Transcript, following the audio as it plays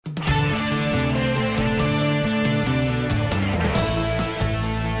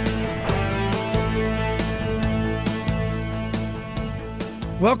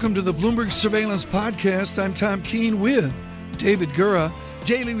Welcome to the Bloomberg Surveillance Podcast. I'm Tim Kaine with David Gura.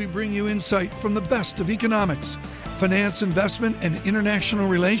 Daily we bring you insight from the best of economics, finance, investment, and international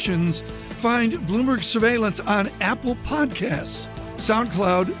relations. Find Bloomberg Surveillance on Apple Podcasts,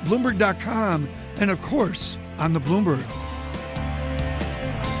 SoundCloud, Bloomberg.com, and of course, on the Bloomberg.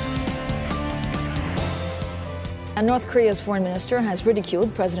 And North Korea's foreign minister has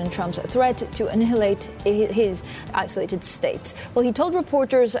ridiculed President Trump's threat to annihilate his isolated state. Well, he told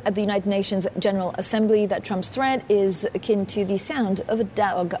reporters at the United Nations General Assembly that Trump's threat is akin to the sound of a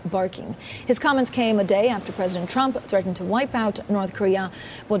dog barking. His comments came a day after President Trump threatened to wipe out North Korea.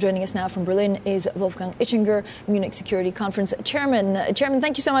 Well, joining us now from Berlin is Wolfgang Ischinger, Munich Security Conference chairman. Chairman,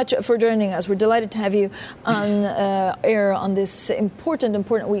 thank you so much for joining us. We're delighted to have you on air on this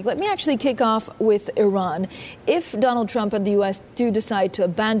important week. Let me actually kick off with Iran. If Donald Trump and the U.S. do decide to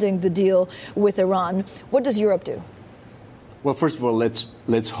abandon the deal with Iran, what does Europe do? Well, first of all,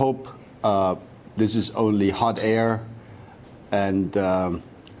 let's hope this is only hot air, and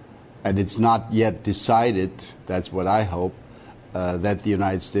it's not yet decided. That's what I hope, that the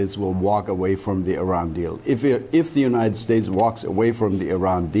United States will walk away from the Iran deal. If the United States walks away from the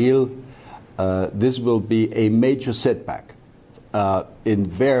Iran deal, this will be a major setback in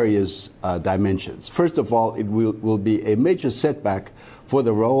various dimensions. First of all, it will be a major setback for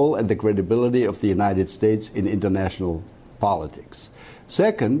the role and the credibility of the United States in international politics.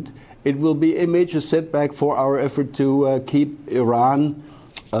 Second, it will be a major setback for our effort to keep Iran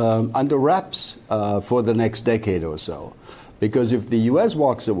under wraps for the next decade or so. Because if the U.S.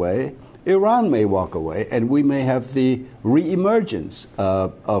 walks away, Iran may walk away, and we may have the re-emergence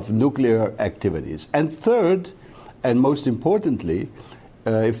of nuclear activities. And third, and most importantly,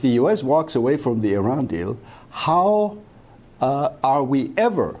 if the U.S. walks away from the Iran deal, how are we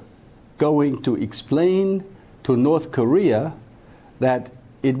ever going to explain to North Korea that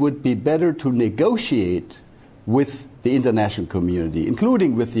it would be better to negotiate with the international community,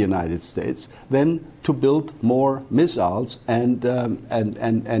 including with the United States, than to build more missiles and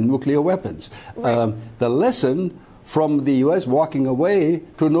nuclear weapons? Right. The lesson from the U.S. walking away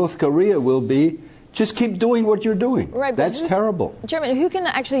to North Korea will be, just keep doing what you're doing. Right, that's terrible. Chairman, who can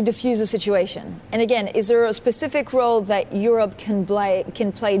actually diffuse the situation? And again, is there a specific role that Europe can play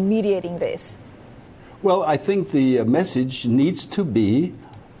in mediating this? Well, I think the message needs to be,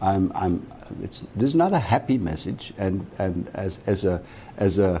 this is not a happy message, and as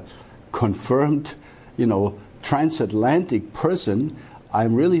a confirmed, transatlantic person,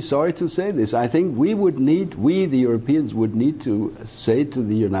 I'm really sorry to say this. I think we the Europeans would need to say to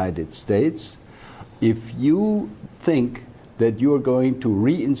the United States, if you think that you're going to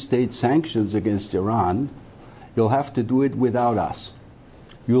reinstate sanctions against Iran, you'll have to do it without us.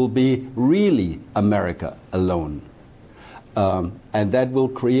 You'll be really America alone. And that will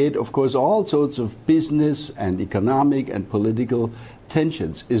create, of course, all sorts of business and economic and political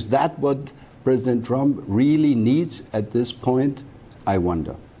tensions. Is that what President Trump really needs at this point? I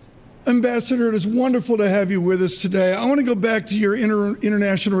wonder. Ambassador, it is wonderful to have you with us today. I want to go back to your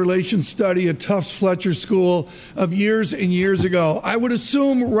international relations study at Tufts Fletcher School of years and years ago. I would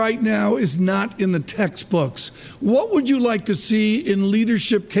assume right now is not in the textbooks. What would you like to see in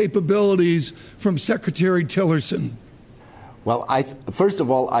leadership capabilities from Secretary Tillerson? Well, first of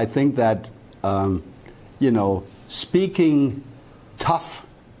all, I think that, speaking tough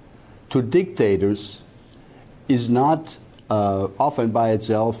to dictators is not often by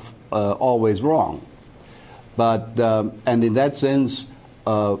itself always wrong. But, and in that sense,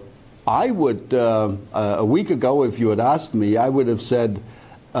 I would, a week ago, if you had asked me, I would have said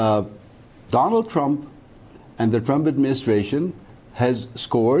Donald Trump and the Trump administration has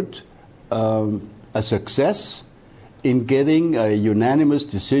scored a success in getting a unanimous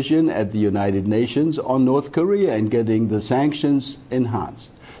decision at the United Nations on North Korea and getting the sanctions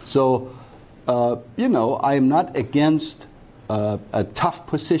enhanced. So, I'm not against a tough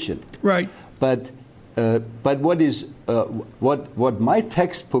position, right? But what my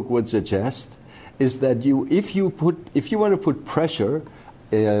textbook would suggest is that if you want to put pressure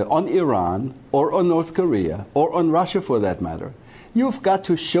on Iran or on North Korea or on Russia for that matter, you've got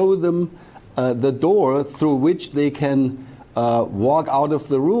to show them the door through which they can walk out of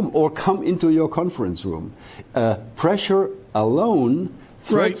the room or come into your conference room. Pressure alone,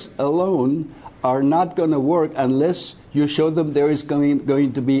 threats alone, are not going to work unless you show them there is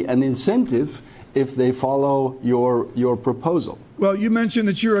going to be an incentive if they follow your proposal. Well, you mentioned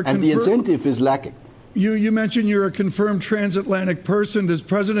that you're and the incentive is lacking. You mentioned you're a confirmed transatlantic person. Does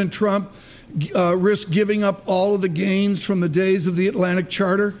President Trump risk giving up all of the gains from the days of the Atlantic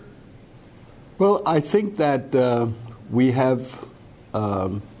Charter? Well, I think that we have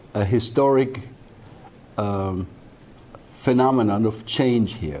a historic phenomenon of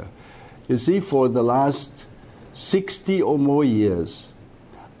change here. You see, for the last 60 or more years,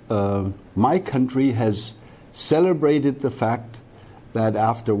 my country has celebrated the fact that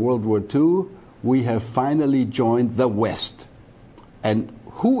after World War II, we have finally joined the West. And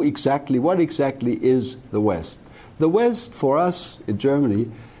what exactly is the West? The West, for us in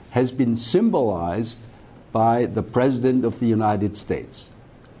Germany, has been symbolized by the President of the United States.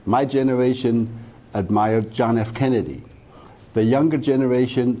 My generation admired John F. Kennedy. The younger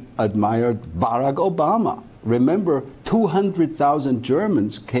generation admired Barack Obama. Remember, 200,000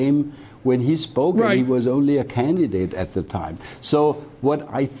 Germans came when he spoke, right, and he was only a candidate at the time. So what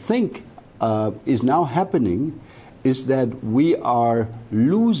I think is now happening is that we are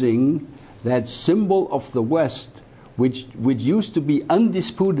losing that symbol of the West, which used to be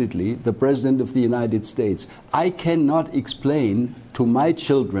undisputedly the President of the United States. I cannot explain to my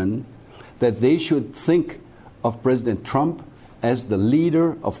children that they should think of President Trump as the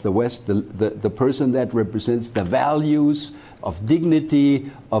leader of the West, the person that represents the values of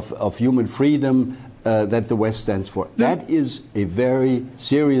dignity, of human freedom that the West stands for. That is a very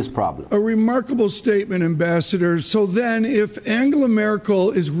serious problem. A remarkable statement, Ambassador. So then, if Angela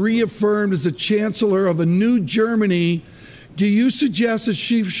Merkel is reaffirmed as the chancellor of a new Germany, do you suggest that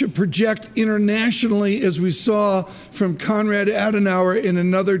she should project internationally, as we saw from Konrad Adenauer in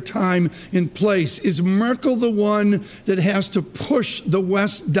another time and place? Is Merkel the one that has to push the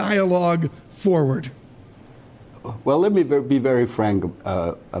West dialogue forward? Well, let me be very frank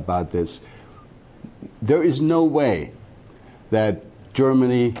about this. There is no way that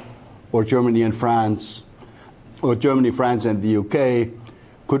Germany or Germany and France or Germany, France and the UK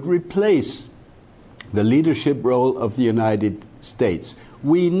could replace the leadership role of the United States.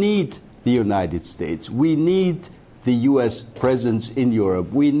 We need the United States. We need the U.S. presence in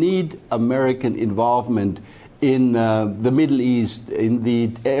Europe. We need American involvement in the Middle East, in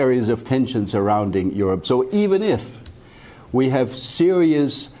the areas of tension surrounding Europe. So even if we have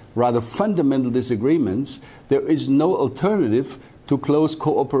serious, rather fundamental disagreements, there is no alternative to close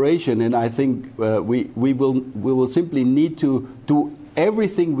cooperation. And I think we will simply need to do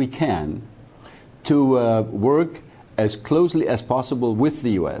everything we can to work as closely as possible with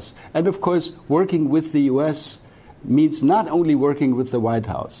the U.S. And of course, working with the U.S. means not only working with the White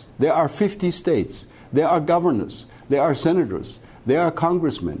House. There are 50 states. There are governors. There are senators. There are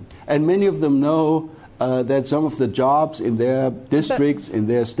congressmen. And many of them know that some of the jobs in their districts, in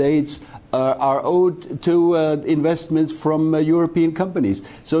their states, are owed to investments from European companies.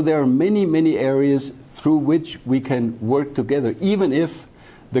 So there are many, many areas through which we can work together, even if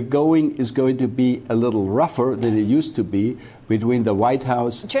the going is going to be a little rougher than it used to be between the White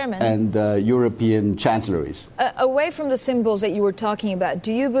House and European chancelleries. Away from the symbols that you were talking about,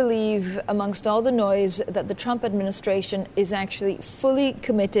 do you believe, amongst all the noise, that the Trump administration is actually fully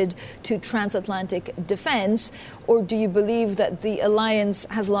committed to transatlantic defense, or do you believe that the alliance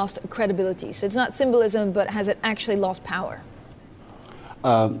has lost credibility? So it's not symbolism, but has it actually lost power?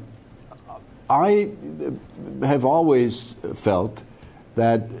 I have always felt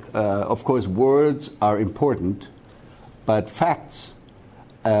that, of course, words are important, but facts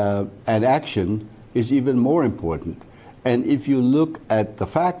and action is even more important. And if you look at the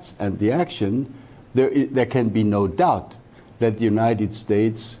facts and the action, there can be no doubt that the United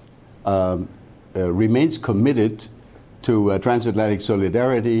States remains committed to transatlantic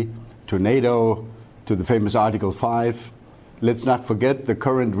solidarity, to NATO, to the famous Article 5. Let's not forget the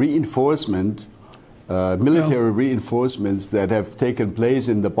current reinforcement military reinforcements that have taken place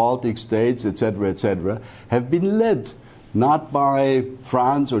in the Baltic states, etc., have been led not by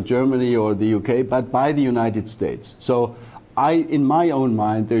France or Germany or the UK, but by the United States. So in my own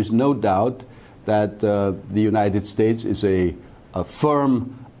mind, there's no doubt that the United States is a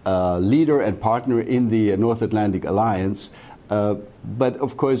firm leader and partner in the North Atlantic Alliance. But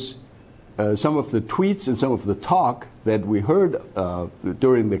of course, some of the tweets and some of the talk that we heard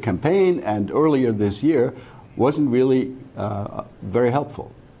during the campaign and earlier this year wasn't really very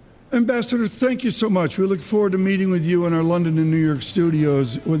helpful. Ambassador, thank you so much. We look forward to meeting with you in our London and New York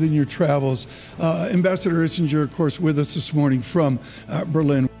studios within your travels. Ambassador Ischinger, of course, with us this morning from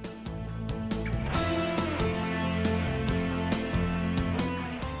Berlin.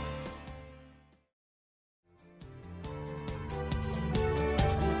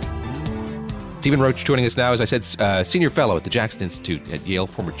 Stephen Roach joining us now, as I said, senior fellow at the Jackson Institute at Yale,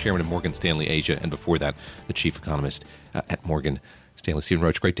 former chairman of Morgan Stanley Asia, and before that, the chief economist at Morgan Stanley. Stephen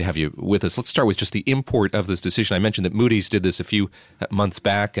Roach, great to have you with us. Let's start with just the import of this decision. I mentioned that Moody's did this a few months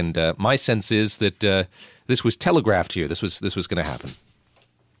back, and my sense is that this was telegraphed here. This was going to happen.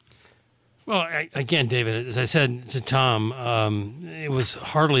 Well, again, David, as I said to Tom, it was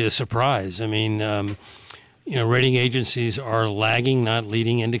hardly a surprise. I mean, rating agencies are lagging, not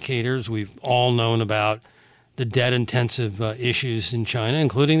leading indicators. We've all known about the debt-intensive issues in China,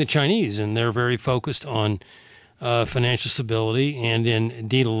 including the Chinese, and they're very focused on financial stability and in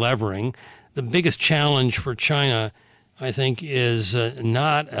delevering. The biggest challenge for China, I think, is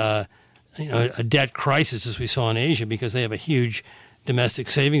not a debt crisis as we saw in Asia, because they have a huge domestic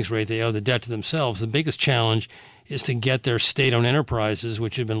savings rate. They owe the debt to themselves. The biggest challenge is to get their state-owned enterprises,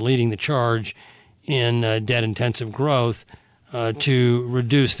 which have been leading the charge in debt-intensive growth, to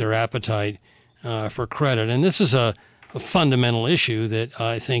reduce their appetite for credit. And this is a fundamental issue that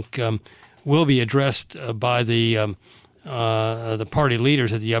I think will be addressed by the party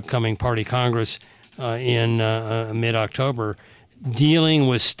leaders at the upcoming party Congress in mid-October. Dealing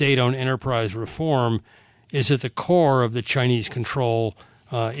with state-owned enterprise reform is at the core of the Chinese control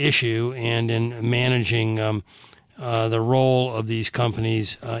issue, and in managing the role of these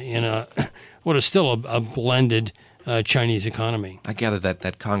companies in what is still a blended Chinese economy. I gather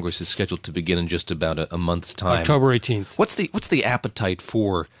that Congress is scheduled to begin in just about a month's time. October 18th. What's the appetite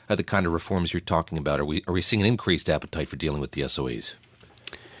for the kind of reforms you're talking about? Are we seeing an increased appetite for dealing with the SOEs?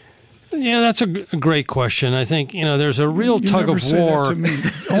 Yeah, that's a great question. I think, there's a real tug of war. That to me.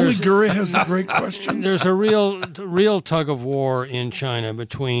 Only Gura has the great questions. There's a real tug of war in China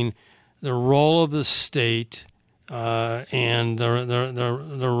between the role of the state and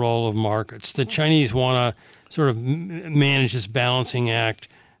the role of markets. The Chinese want to sort of manage this balancing act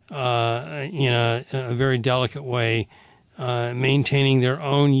in a very delicate way, maintaining their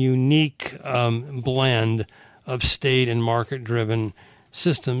own unique blend of state and market-driven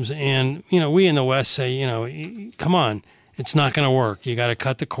systems. And, we in the West say, come on, it's not going to work. You got to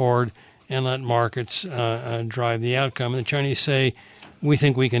cut the cord and let markets drive the outcome. And the Chinese say, we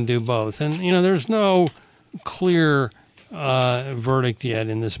think we can do both. And, there's no clear verdict yet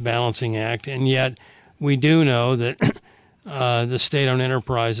in this balancing act. And yet we do know that the state-owned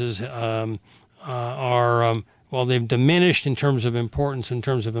enterprises are, while they've diminished in terms of importance, in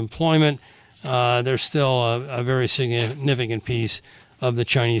terms of employment, they're still a very significant piece of the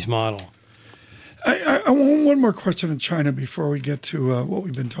Chinese model. I want one more question on China before we get to what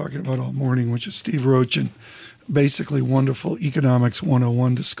we've been talking about all morning, which is Steve Roach and basically wonderful economics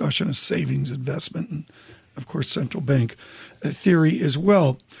 101 discussion of savings, investment, and, of course, central bank theory as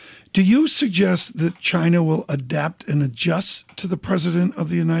well. Do you suggest that China will adapt and adjust to the president of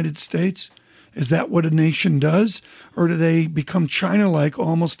the United States? Is that what a nation does? Or do they become China-like,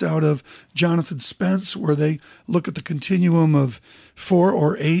 almost out of Jonathan Spence, where they look at the continuum of 4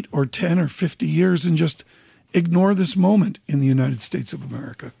 or 8 or 10 or 50 years and just ignore this moment in the United States of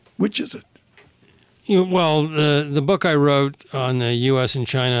America? Which is it? Well, the book I wrote on the U.S. and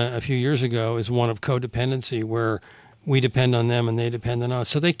China a few years ago is one of codependency, where we depend on them and they depend on us.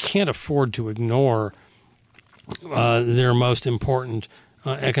 So they can't afford to ignore their most important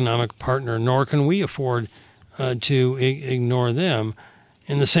economic partner, nor can we afford to ignore them.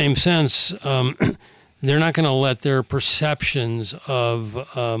 In the same sense, they're not going to let their perceptions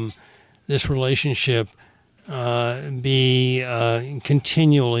of this relationship be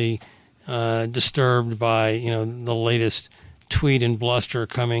continually disturbed by the latest tweet and bluster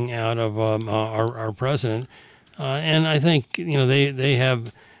coming out of our president. And I think they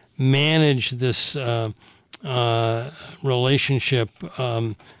have managed this relationship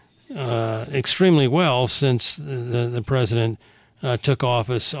extremely well since the president took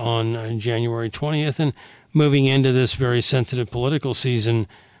office on January 20th, and moving into this very sensitive political season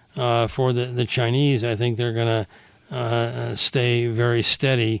for the Chinese. I think they're going to stay very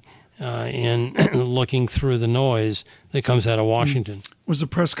steady in looking through the noise that comes out of Washington. Was the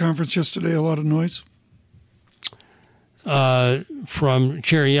press conference yesterday a lot of noise? From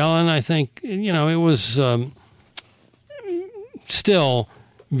Chair Yellen, I think, it was still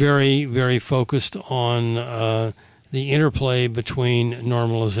very, very focused on the interplay between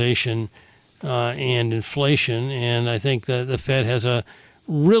normalization and inflation. And I think that the Fed has a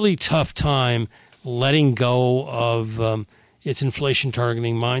really tough time letting go of its inflation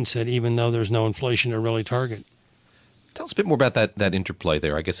targeting mindset, even though there's no inflation to really target. Tell us a bit more about that interplay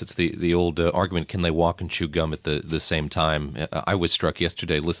there. I guess it's the old argument, can they walk and chew gum at the same time? I was struck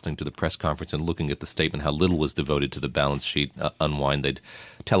yesterday listening to the press conference and looking at the statement, how little was devoted to the balance sheet unwind. They'd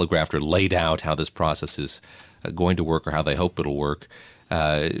telegraphed or laid out how this process is going to work, or how they hope it'll work.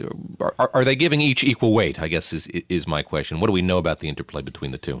 Are they giving each equal weight, I guess, is my question. What do we know about the interplay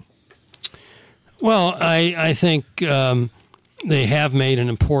between the two? Well, I think they have made an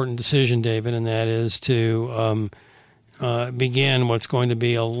important decision, David, and that is to began what's going to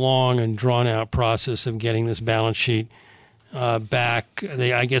be a long and drawn-out process of getting this balance sheet back.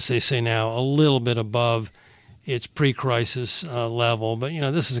 I guess they say now a little bit above its pre-crisis level, but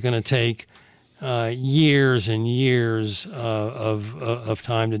this is going to take years and years of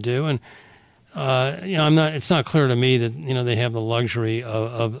time to do, and it's not clear to me that they have the luxury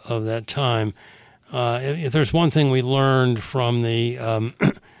of that time. If there's one thing we learned from the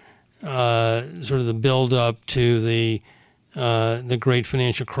sort of the build-up to the great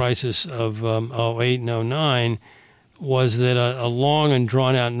financial crisis of 2008 and 2009 was that a long and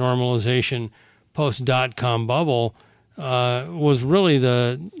drawn-out normalization post-dot-com bubble was really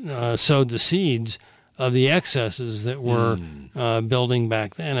sowed the seeds of the excesses that were building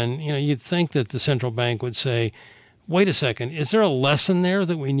back then. And you'd think that the central bank would say, wait a second, is there a lesson there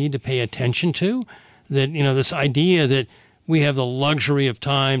that we need to pay attention to? That this idea that we have the luxury of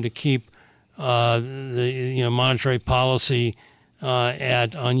time to keep the monetary policy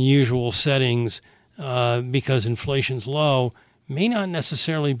at unusual settings because inflation's low may not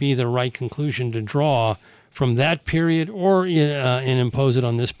necessarily be the right conclusion to draw from that period or and impose it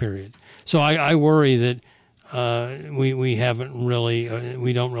on this period. So I worry that we haven't really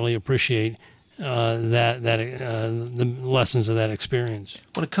we don't really appreciate the lessons of that experience.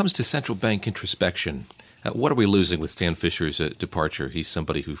 When it comes to central bank introspection, what are we losing with Stan Fischer's departure? He's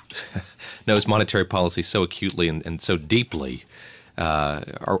somebody who knows monetary policy so acutely and so deeply.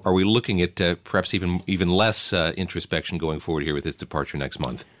 Are we looking at perhaps even less introspection going forward here with his departure next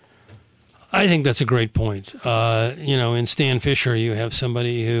month? I think that's a great point. In Stan Fischer, you have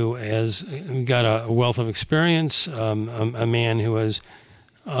somebody who has got a wealth of experience, a man who has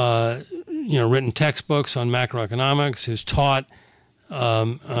written textbooks on macroeconomics, who's taught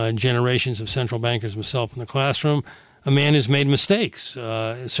generations of central bankers himself in the classroom, a man who's made mistakes.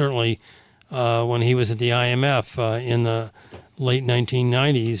 Certainly when he was at the IMF in the late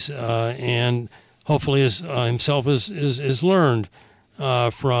 1990s, and hopefully himself is learned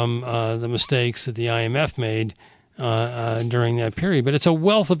from the mistakes that the IMF made during that period. But it's a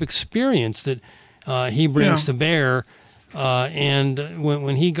wealth of experience that he brings to bear. And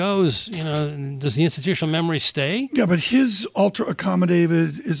when he goes, does the institutional memory stay? Yeah, but his ultra-accommodative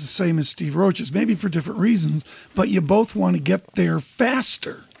is the same as Steve Roach's, maybe for different reasons, but you both want to get there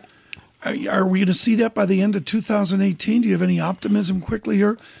faster. Are we going to see that by the end of 2018? Do you have any optimism quickly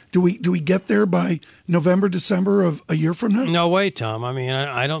here? Do we get there by November, December of a year from now? No way, Tom. I mean,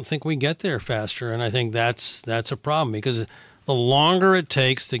 I don't think we get there faster, and I think that's a problem because the longer it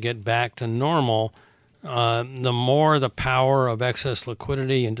takes to get back to normal, the more the power of excess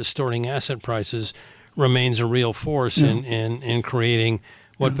liquidity and distorting asset prices remains a real force in creating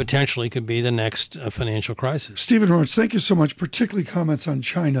what potentially could be the next financial crisis. Stephen Roach, thank you so much, particularly comments on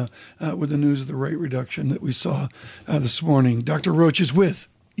China with the news of the rate reduction that we saw this morning. Dr. Roach is with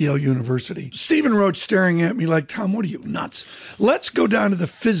Yale University. Stephen Roach staring at me like, Tom, what are you, nuts? Let's go down to the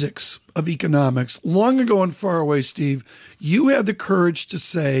physics of economics. Long ago and far away, Steve, you had the courage to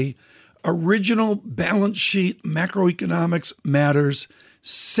say original balance sheet macroeconomics matters.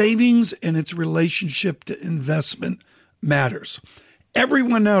 Savings and its relationship to investment matters.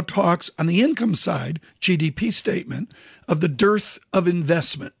 Everyone now talks on the income side, GDP statement, of the dearth of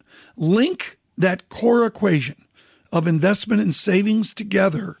investment. Link that core equation of investment and savings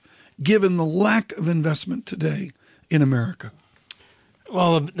together, given the lack of investment today in America.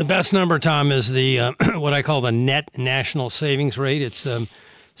 Well, the best number, Tom, is the what I call the net national savings rate. It's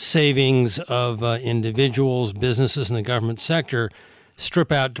savings of individuals, businesses, and the government sector.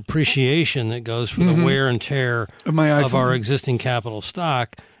 Strip out depreciation that goes for the wear and tear of our existing capital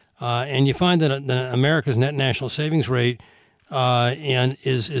stock, and you find that America's net national savings rate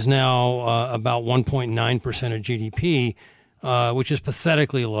is now about 1.9% of GDP, which is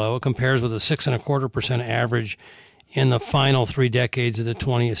pathetically low. It compares with a 6.25% average in the final 3 decades of the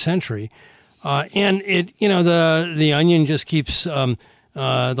 20th century, and the onion just keeps.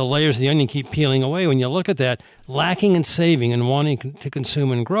 The layers of the onion keep peeling away. When you look at that, lacking in saving and wanting to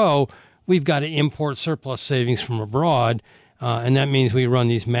consume and grow, we've got to import surplus savings from abroad, and that means we run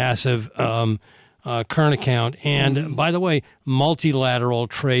these massive current account and, by the way, multilateral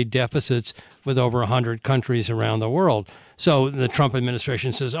trade deficits with over 100 countries around the world. So the Trump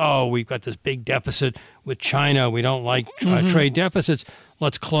administration says, oh, we've got this big deficit with China. We don't like trade deficits.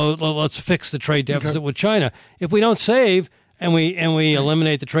 Let's fix the trade deficit with China. If we don't save and we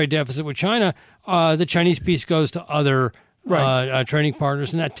eliminate the trade deficit with China, the Chinese piece goes to other trading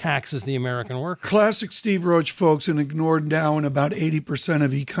partners, and that taxes the American worker. Classic Steve Roach, folks, and ignored now in about 80%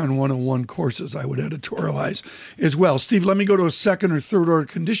 of Econ 101 courses, I would editorialize as well. Steve, let me go to a second or third order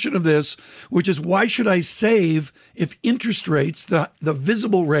condition of this, which is why should I save if interest rates, the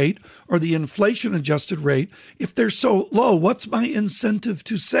visible rate or the inflation-adjusted rate, if they're so low? What's my incentive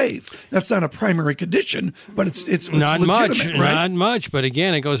to save? That's not a primary condition, but it's not much, right? Not much. But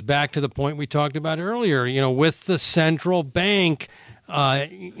again, it goes back to the point we talked about earlier. With the central bank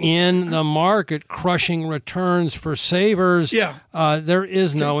in the market crushing returns for savers, there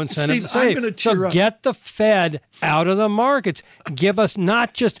is no incentive Steve, to save. So get the Fed out of the markets. Give us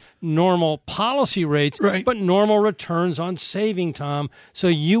not just normal policy rates, but normal returns on saving, Tom, so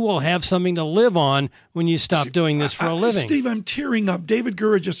you will have something to live on when you stop doing this for a living. Steve, I'm tearing up. David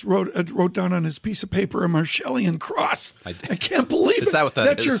Gura just wrote down on his piece of paper a Marshallian cross. I can't believe it. Is that what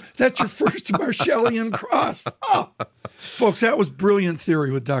that is? That's your first Marshallian cross. Oh. Folks, that was brilliant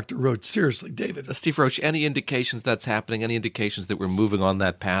theory with Dr. Roach. Seriously, David. Steve Roach, any indications that's happening? Any indications that we're moving on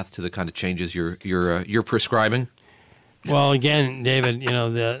that path to the kind of changes you're prescribing? Well, again, David,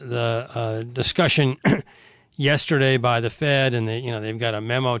 the discussion yesterday by the Fed, and they've got a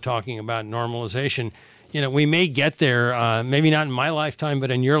memo talking about normalization. We may get there, maybe not in my lifetime,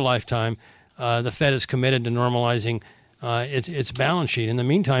 but in your lifetime. The Fed is committed to normalizing its balance sheet. In the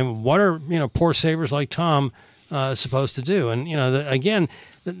meantime, what are poor savers like Tom supposed to do? And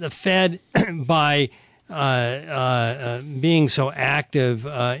the Fed, by being so active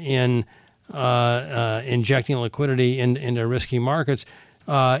in injecting liquidity into risky markets,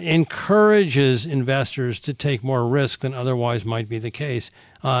 encourages investors to take more risk than otherwise might be the case.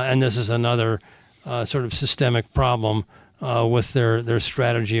 And this is another sort of systemic problem with their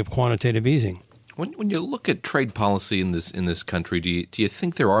strategy of quantitative easing. When you look at trade policy in this country, do you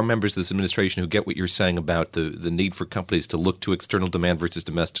think there are members of this administration who get what you're saying about the need for companies to look to external demand versus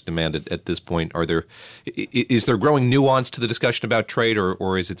domestic demand at this point? Is there growing nuance to the discussion about trade,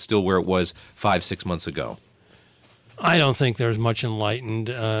 or is it still where it was 5-6 months ago? I don't think there's much enlightened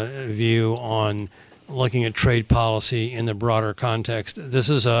view on looking at trade policy in the broader context. This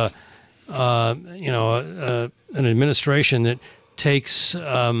is an administration that takes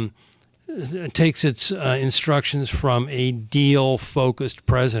its instructions from a deal-focused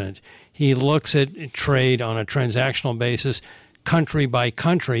president. He looks at trade on a transactional basis, country by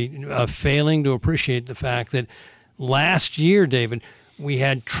country, failing to appreciate the fact that last year, David, we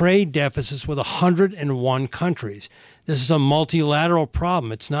had trade deficits with 101 countries. This is a multilateral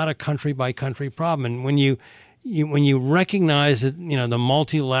problem. It's not a country-by-country problem. And when you recognize that the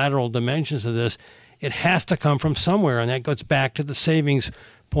multilateral dimensions of this, it has to come from somewhere, and that goes back to the savings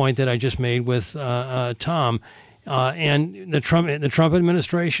point that I just made with Tom, and the Trump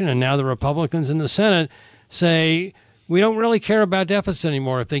administration, and now the Republicans in the Senate say we don't really care about deficits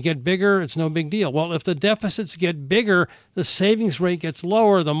anymore. If they get bigger, it's no big deal. Well, if the deficits get bigger, the savings rate gets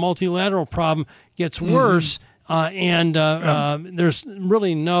lower, the multilateral problem gets worse, and there's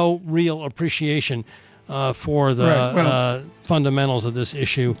really no real appreciation for the fundamentals of this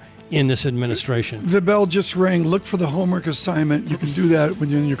issue in this administration. The bell just rang. Look for the homework assignment. You can do that when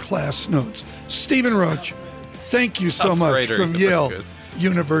you're in your class notes. Stephen Roach, thank you so much from Yale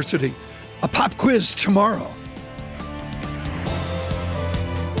University. A pop quiz tomorrow.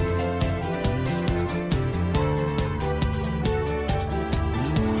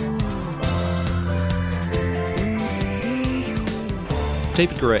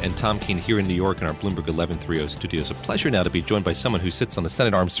 David Gura and Tom Kaine here in New York in our Bloomberg 1130 studios. A pleasure now to be joined by someone who sits on the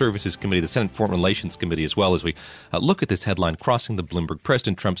Senate Armed Services Committee, the Senate Foreign Relations Committee, as well, as we look at this headline, Crossing the Bloomberg.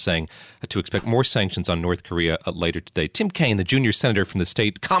 President Trump saying to expect more sanctions on North Korea later today. Tim Kaine, the junior senator from the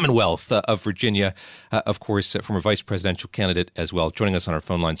state Commonwealth of Virginia, of course, former vice presidential candidate as well, joining us on our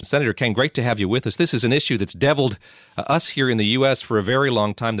phone lines. Senator Kaine, great to have you with us. This is an issue that's deviled us here in the U.S. for a very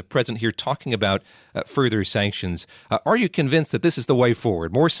long time. The president here talking about further sanctions. Are you convinced that this is the way forward?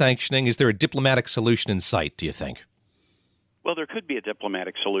 More sanctioning? Is there a diplomatic solution in sight, do you think? Well, there could be a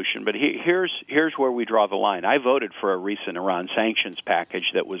diplomatic solution, but here's where we draw the line. I voted for a recent Iran sanctions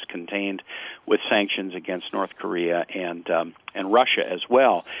package that was contained with sanctions against North Korea and Russia as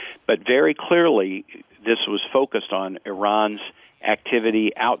well. But very clearly, this was focused on Iran's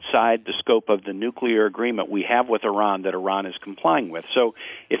activity outside the scope of the nuclear agreement we have with Iran that Iran is complying with. So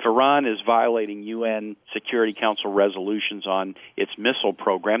if Iran is violating UN Security Council resolutions on its missile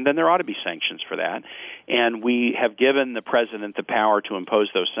program, then there ought to be sanctions for that. And we have given the president the power to impose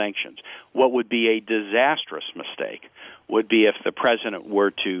those sanctions. What would be a disastrous mistake would be if the president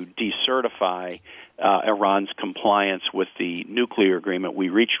were to decertify Iran's compliance with the nuclear agreement we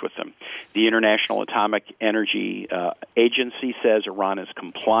reached with them. The International Atomic Energy Agency says Iran is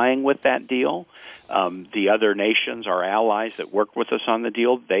complying with that deal. The other nations, our allies that work with us on the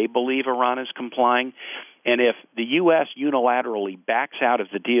deal, they believe Iran is complying. And if the U.S. unilaterally backs out of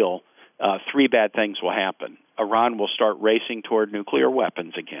the deal, three bad things will happen. Iran will start racing toward nuclear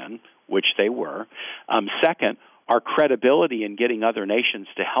weapons again, which they were. Second, our credibility in getting other nations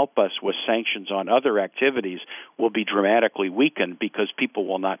to help us with sanctions on other activities will be dramatically weakened because people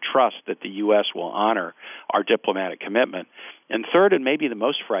will not trust that the U.S. will honor our diplomatic commitment. And third, and maybe the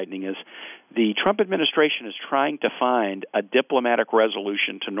most frightening, is the Trump administration is trying to find a diplomatic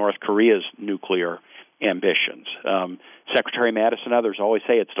resolution to North Korea's nuclear ambitions. Secretary Mattis and others always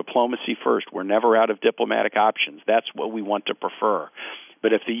say it's diplomacy first. We're never out of diplomatic options. That's what we want to prefer.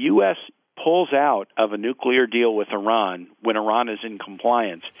 But if the U.S. pulls out of a nuclear deal with Iran when Iran is in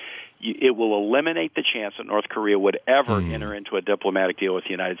compliance, it will eliminate the chance that North Korea would ever enter into a diplomatic deal with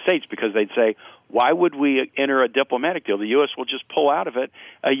the United States, because they'd say, why would we enter a diplomatic deal? The U.S. will just pull out of it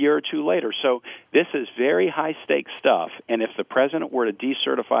a year or two later. So this is very high-stakes stuff, and if the president were to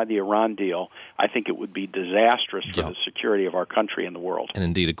decertify the Iran deal, I think it would be disastrous for the security of our country and the world. And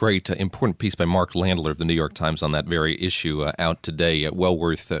indeed, a great, important piece by Mark Landler of the New York Times on that very issue out today. Well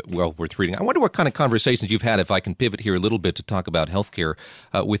worth reading. I wonder what kind of conversations you've had, if I can pivot here a little bit to talk about health care,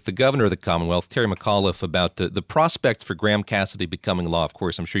 with the governor of the Commonwealth, Terry McAuliffe, about the prospects for Graham Cassidy becoming law. Of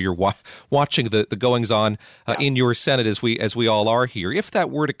course, I'm sure you're watching the goings-on in your Senate as we all are here. If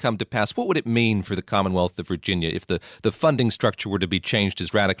that were to come to pass, what would it mean for the Commonwealth of Virginia if the funding structure were to be changed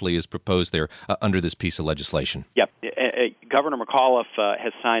as radically as proposed there under this piece of legislation? Yep. Governor McAuliffe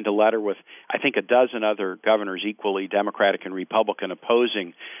has signed a letter with, I think, a dozen other governors, equally Democratic and Republican,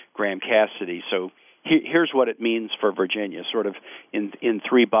 opposing Graham Cassidy. So here's what it means for Virginia, sort of in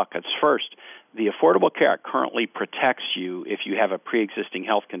three buckets. First, the Affordable Care Act currently protects you if you have a pre-existing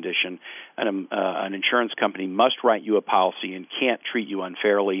health condition. An insurance company must write you a policy and can't treat you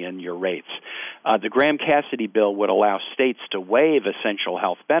unfairly in your rates. The Graham Cassidy bill would allow states to waive essential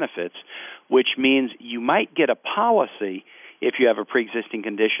health benefits, which means you might get a policy if you have a pre-existing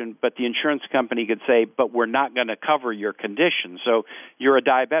condition, but the insurance company could say, but we're not going to cover your condition. So you're a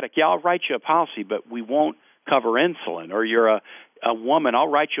diabetic. Yeah, I'll write you a policy, but we won't cover insulin. Or you're a woman, I'll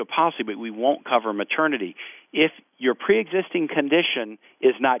write you a policy, but we won't cover maternity. If your pre-existing condition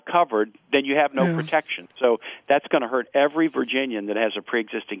is not covered, then you have no protection. So that's going to hurt every Virginian that has a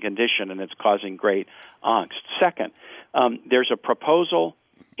pre-existing condition, and it's causing great angst. Second, there's a proposal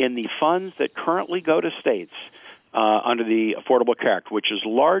in the funds that currently go to states under the Affordable Care Act, which is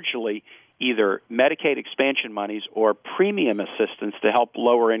largely either Medicaid expansion monies or premium assistance to help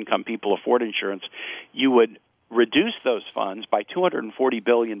lower-income people afford insurance. You would reduce those funds by $240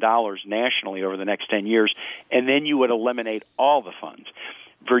 billion nationally over the next 10 years, and then you would eliminate all the funds.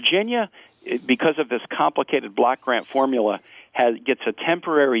 Virginia, because of this complicated block grant formula, gets a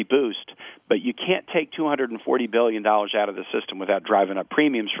temporary boost, but you can't take $240 billion out of the system without driving up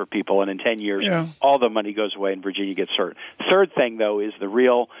premiums for people, and in 10 years, all the money goes away and Virginia gets hurt. Third thing, though, is the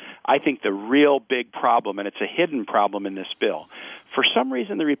real big problem, and it's a hidden problem in this bill. For some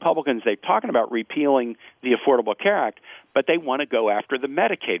reason, the Republicans, they're talking about repealing the Affordable Care Act, but they want to go after the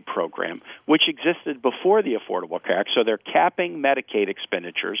Medicaid program, which existed before the Affordable Care Act. So they're capping Medicaid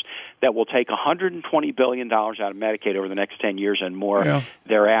expenditures that will take $120 billion out of Medicaid over the next 10 years and more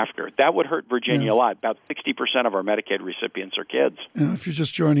thereafter. That would hurt Virginia a lot. About 60% of our Medicaid recipients are kids. If you're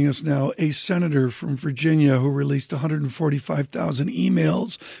just joining us now, a senator from Virginia who released 145,000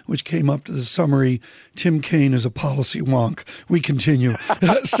 emails, which came up to the summary, Tim Kaine is a policy wonk. We continue.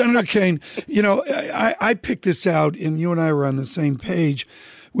 Senator Kaine, I picked this out, and you and I were on the same page,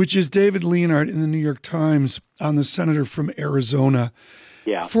 which is David Leonhardt in the New York Times on the senator from Arizona.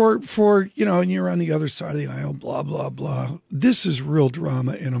 Yeah. For and you're on the other side of the aisle, blah, blah, blah. This is real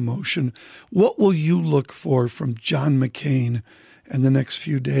drama and emotion. What will you look for from John McCain in the next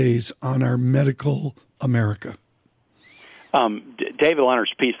few days on our medical America? David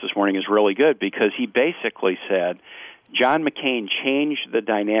Leonhardt's piece this morning is really good because he basically said John McCain changed the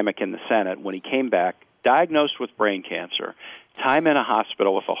dynamic in the Senate when he came back, diagnosed with brain cancer, time in a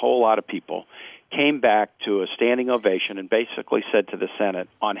hospital with a whole lot of people, came back to a standing ovation and basically said to the Senate,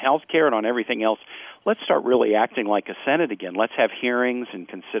 on health care and on everything else, let's start really acting like a Senate again. Let's have hearings and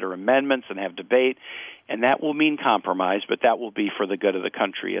consider amendments and have debate. and that will mean compromise, but that will be for the good of the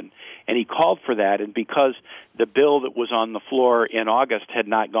country. And he called for that, and because the bill that was on the floor in August had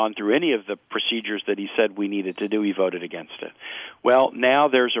not gone through any of the procedures that he said we needed to do, he voted against it. Well, now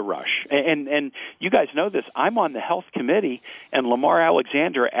there's a rush. And you guys know this. I'm on the Health Committee, and Lamar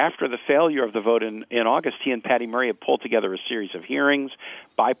Alexander, after the failure of the vote in August, he and Patty Murray have pulled together a series of hearings,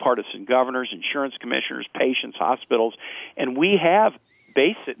 bipartisan governors, insurance commissioners, patients, hospitals, and we have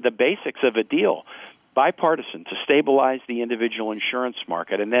the basics of a deal. Bipartisan, to stabilize the individual insurance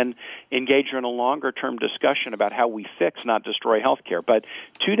market, and then engage in a longer-term discussion about how we fix, not destroy, health care. But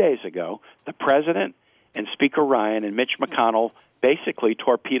 2 days ago, the President and Speaker Ryan and Mitch McConnell basically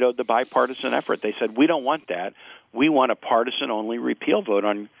torpedoed the bipartisan effort. They said, we don't want that. We want a partisan-only repeal vote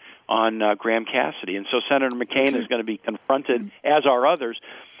on Graham Cassidy. And so Senator McCain is going to be confronted, as are others,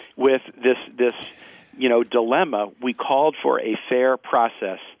 with this dilemma. We called for a fair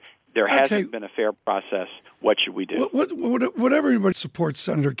process. There hasn't been a fair process. What should we do? Whatever everybody supports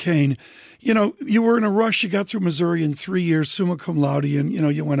Senator Kaine, you were in a rush. You got through Missouri in 3 years, summa cum laude, and,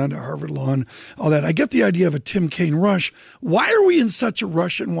 you went on to Harvard Law and all that. I get the idea of a Tim Kaine rush. Why are we in such a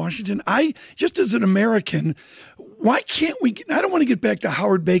rush in Washington? Just as an American, why can't we? I don't want to get back to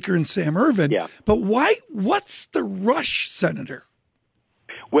Howard Baker and Sam Ervin, but why? What's the rush, Senator?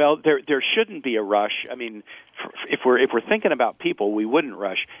 Well, there shouldn't be a rush. I mean, if we're thinking about people, we wouldn't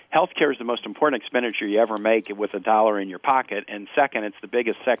rush. Healthcare is the most important expenditure you ever make with $1 in your pocket, and second, it's the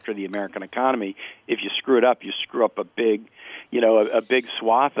biggest sector of the American economy. If you screw it up, you screw up a big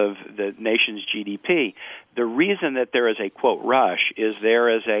swath of the nation's GDP. The reason that there is a quote rush is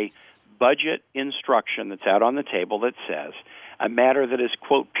there is a budget instruction that's out on the table that says a matter that is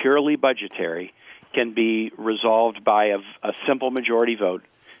quote purely budgetary can be resolved by a simple majority vote,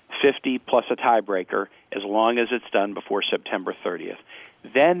 50 plus a tiebreaker, as long as it's done before September 30th.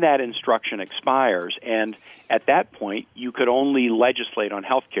 Then that instruction expires, and at that point, you could only legislate on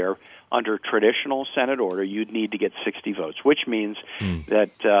health care under traditional Senate order. You'd need to get 60 votes, which means that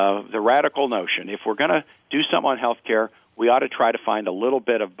the radical notion, if we're going to do something on health care, we ought to try to find a little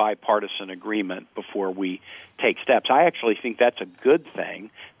bit of bipartisan agreement before we take steps. I actually think that's a good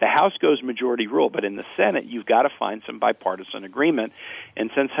thing. The House goes majority rule, but in the Senate, you've got to find some bipartisan agreement. And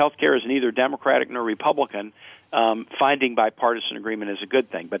since health care is neither Democratic nor Republican, finding bipartisan agreement is a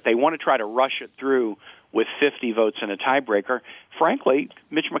good thing. But they want to try to rush it through with 50 votes and a tiebreaker. Frankly,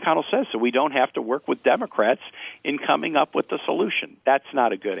 Mitch McConnell says so we don't have to work with Democrats in coming up with the solution. That's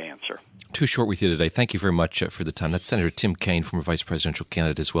not a good answer. Too short with you today. Thank you very much for the time. That's Senator Tim Kaine, former vice presidential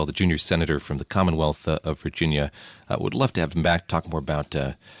candidate as well, the junior senator from the Commonwealth of Virginia. Would love to have him back, talk more about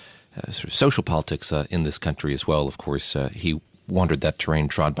sort of social politics in this country as well. Of course, he wandered that terrain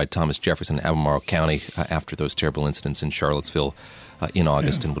trod by Thomas Jefferson in Albemarle County after those terrible incidents in Charlottesville in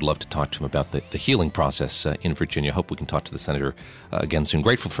August, and would love to talk to him about the healing process in Virginia. Hope we can talk to the senator again soon.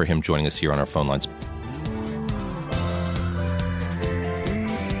 Grateful for him joining us here on our phone lines.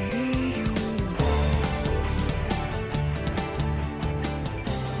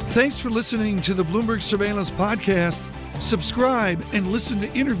 Thanks for listening to the Bloomberg Surveillance Podcast. Subscribe and listen to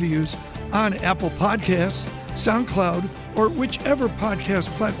interviews on Apple Podcasts, SoundCloud, or whichever podcast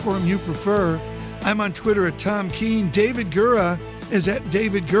platform you prefer. I'm on Twitter at Tom Keene. David Gura is at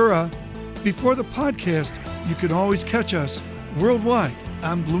David Gura. Before the podcast, you can always catch us worldwide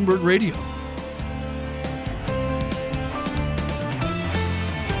on Bloomberg Radio.